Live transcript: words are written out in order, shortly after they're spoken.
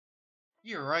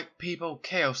You're right, people.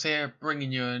 Chaos here,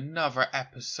 bringing you another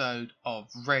episode of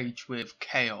Rage with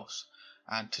Chaos.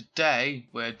 And today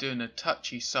we're doing a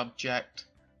touchy subject,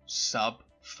 sub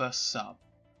for sub.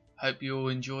 Hope you all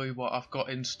enjoy what I've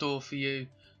got in store for you.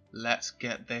 Let's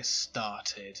get this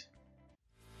started.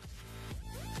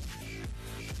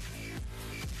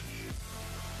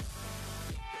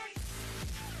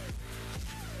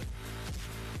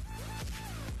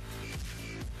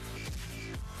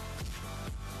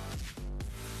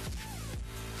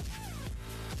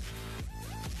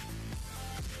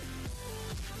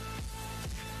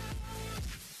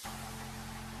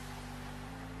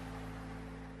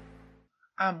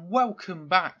 And welcome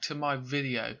back to my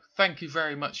video. Thank you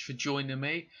very much for joining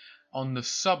me on the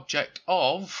subject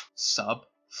of sub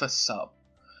for sub.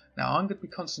 Now I'm going to be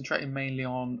concentrating mainly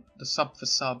on the sub for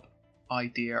sub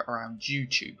idea around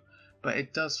YouTube, but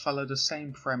it does follow the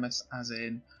same premise as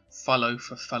in follow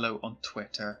for follow on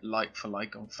Twitter, like for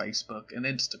like on Facebook and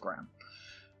Instagram.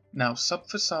 Now sub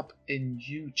for sub in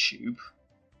YouTube,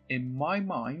 in my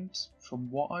mind,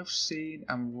 from what I've seen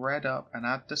and read up and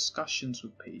had discussions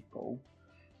with people,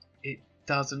 it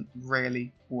doesn't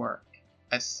really work,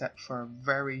 except for a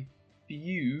very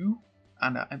few,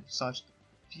 and I emphasize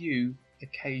few,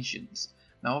 occasions.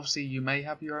 Now obviously you may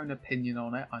have your own opinion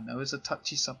on it. I know it's a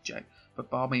touchy subject, but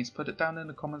by all means put it down in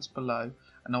the comments below,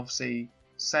 and obviously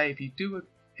say if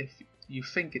you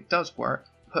think it does work,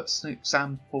 put some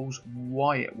examples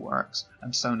why it works,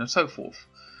 and so on and so forth.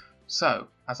 So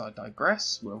as I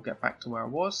digress, we'll get back to where I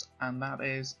was, and that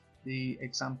is the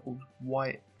examples why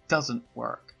it doesn't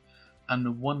work.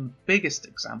 And one of the biggest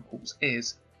examples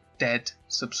is dead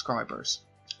subscribers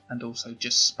and also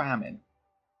just spamming.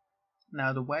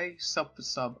 Now the way sub for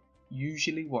sub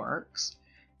usually works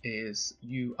is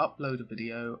you upload a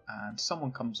video and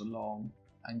someone comes along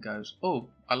and goes, "Oh,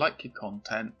 I like your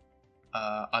content,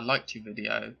 I liked your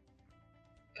video,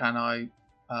 can I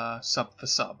sub for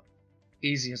sub?"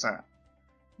 Easy as that.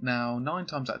 Now 9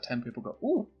 times out of 10 people go,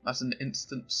 "Oh, that's an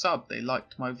instant sub, they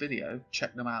liked my video,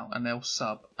 check them out," and they'll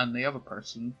sub, and the other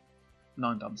person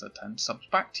 9 times out of 10 subs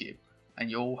back to you, and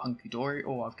you're all hunky dory.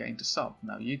 "Oh, I've gained a sub."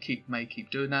 Now you may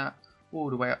keep doing that all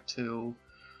the way up to,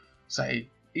 say,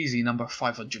 easy number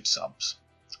 500 subs.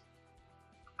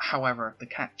 However, the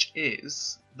catch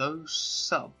is those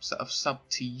subs that have subbed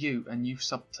to you and you've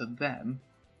subbed to them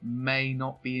may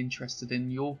not be interested in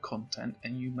your content,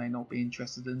 and you may not be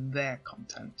interested in their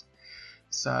content.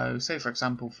 So say for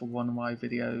example, for one of my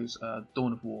videos,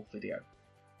 Dawn of War video,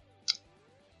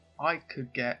 I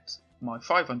could get my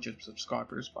 500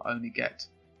 subscribers but only get,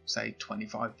 say,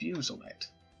 25 views on it.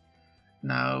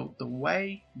 Now the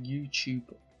way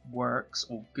YouTube works,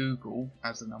 or Google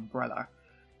as an umbrella,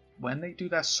 when they do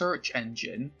their search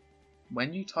engine,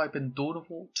 when you type in Dawn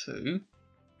of War 2,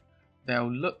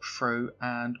 they'll look through,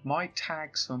 and my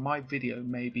tags for my video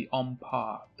may be on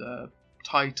par, the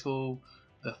title,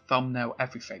 the thumbnail,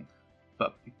 everything.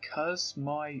 But because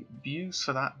my views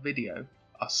for that video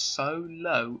are so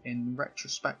low in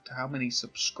retrospect to how many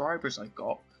subscribers I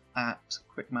got, at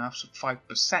quick maths of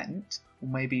 5%, or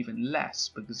maybe even less,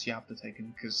 because you have to take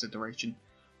into consideration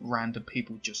random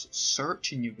people just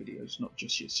searching your videos, not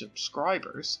just your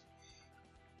subscribers,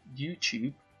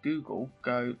 YouTube, Google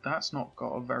go, "That's not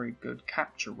got a very good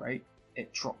capture rate,"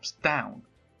 it drops down.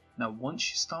 Now once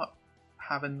you start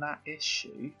having that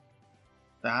issue,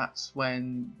 that's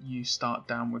when you start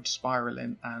downward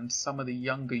spiraling, and some of the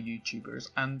younger YouTubers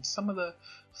and some of the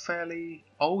fairly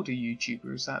older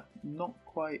YouTubers that not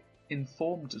quite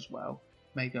informed as well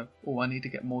may go, "Oh, I need to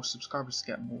get more subscribers to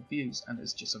get more views," and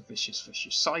it's just a vicious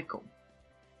cycle.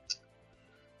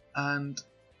 And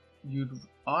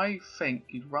I think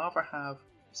you'd rather have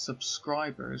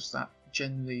subscribers that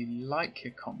generally like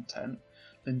your content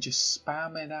than just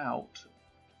spamming out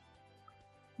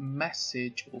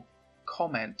message or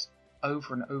comment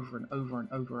over and over and over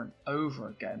and over and over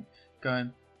again,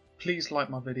 going, "Please like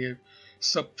my video,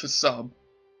 sub for sub,"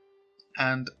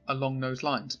 and along those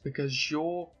lines, because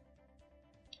you're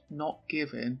not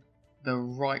giving the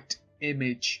right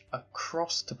image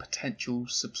across to potential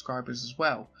subscribers as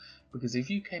well. Because if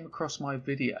you came across my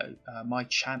video, my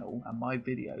channel and my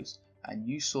videos, and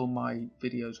you saw my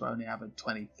videos were only having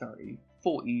 20, 30,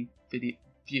 40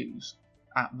 views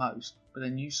at most, but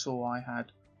then you saw I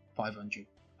had 500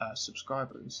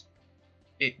 subscribers,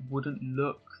 it wouldn't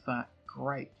look that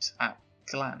great at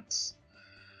glance.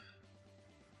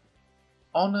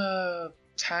 On a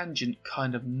tangent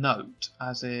kind of note,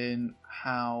 as in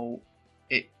how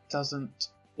it doesn't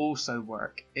also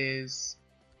work, is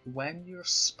when you're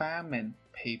spamming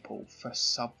people for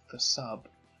sub,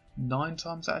 9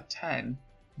 times out of 10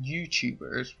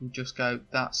 YouTubers will just go,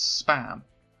 that's spam.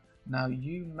 Now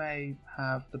you may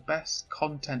have the best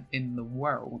content in the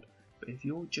world, but if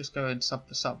you're just going sub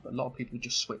for sub, a lot of people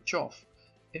just switch off.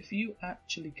 If you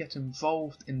actually get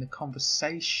involved in the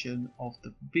conversation of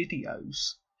the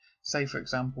videos, say for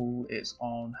example it's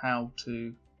on how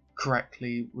to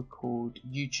correctly record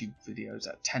YouTube videos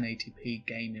at 1080p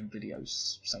gaming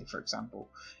videos, say for example,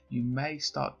 you may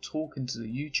start talking to the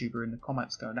YouTuber in the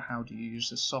comments going, how do you use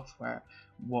the software,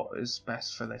 what is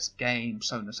best for this game,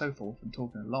 so on and so forth, and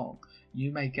talking along.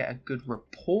 You may get a good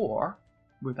rapport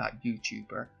with that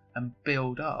YouTuber and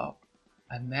build up,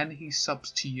 and then he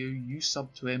subs to you, you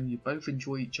sub to him, you both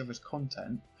enjoy each other's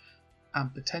content,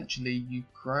 and potentially you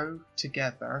grow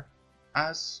together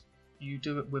as you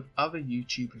do it with other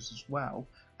YouTubers as well.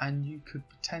 And you could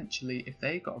potentially, if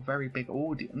they got a very big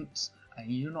audience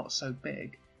and you're not so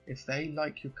big, if they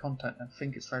like your content and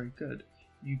think it's very good,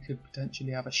 you could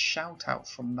potentially have a shout out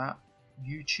from that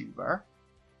YouTuber,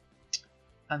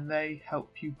 and they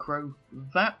help you grow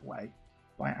that way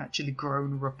by actually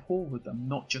growing a rapport with them,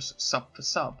 not just sub for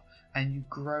sub, and you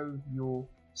grow your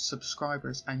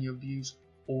subscribers and your views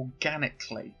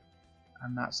organically,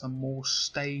 and that's a more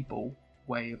stable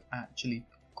way of actually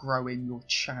growing your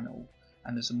channel,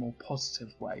 and is a more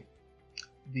positive way.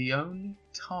 The only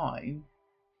time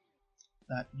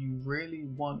that you really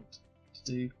want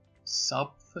to do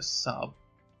sub for sub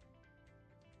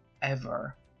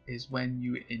ever is when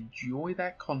you enjoy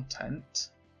their content,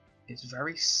 it's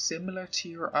very similar to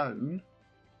your own,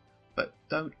 but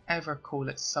don't ever call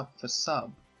it sub for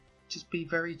sub. Just be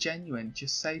very genuine.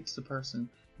 Just say to the person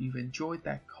you've enjoyed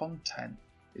their content,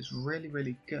 it's really,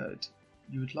 really good.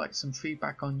 You would like some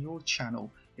feedback on your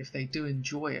channel. If they do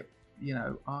enjoy it,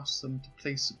 ask them to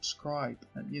please subscribe,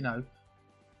 and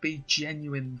be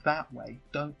genuine that way.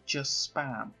 Don't just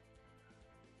spam.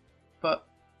 But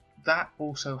that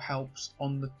also helps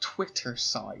on the Twitter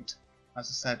side. As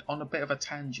I said, on a bit of a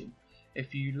tangent,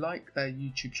 if you like their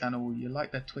YouTube channel or you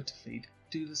like their Twitter feed,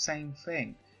 do the same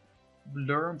thing.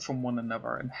 Learn from one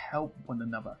another and help one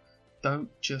another. Don't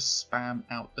just spam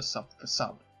out the sub for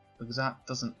sub, because that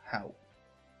doesn't help.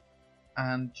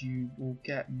 And you will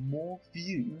get more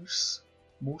views,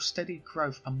 more steady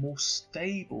growth, and more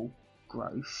stable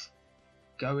growth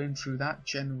going through that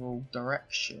general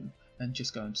direction than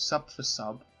just going sub for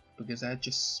sub, because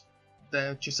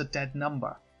they're just a dead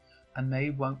number, and they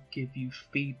won't give you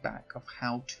feedback of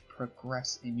how to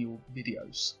progress in your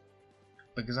videos.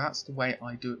 Because that's the way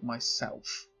I do it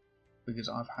myself, because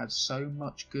I've had so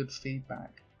much good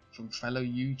feedback from fellow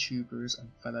YouTubers and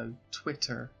fellow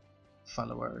Twitter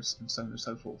followers and so on and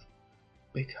so forth,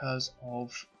 because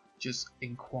of just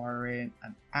inquiring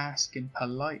and asking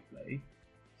politely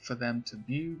for them to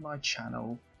view my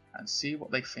channel and see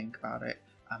what they think about it,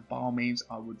 and by all means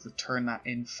I would return that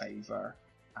in favour,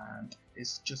 and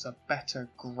it's just a better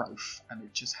growth, and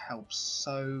it just helps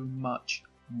so much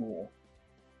more.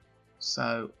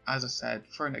 So as I said,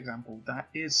 for an example, that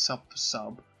is sub for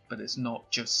sub, but it's not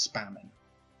just spamming.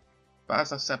 But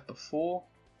as I said before,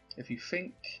 if you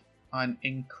think I'm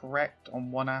incorrect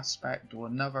on one aspect or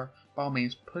another, by all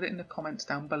means put it in the comments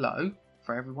down below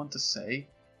for everyone to see,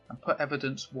 and put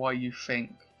evidence why you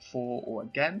think for or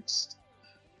against.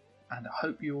 And I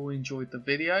hope you all enjoyed the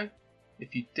video.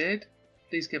 If you did,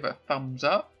 please give it a thumbs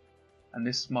up, and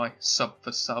this is my sub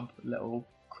for sub little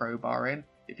crowbar in.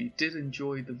 If you did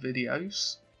enjoy the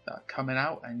videos that are coming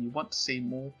out and you want to see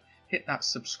more, hit that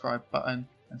subscribe button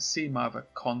and see my other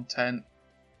content,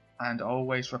 and I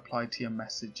always reply to your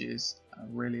messages. I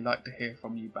really like to hear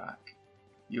from you back.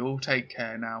 You all take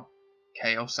care now.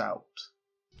 Chaos out.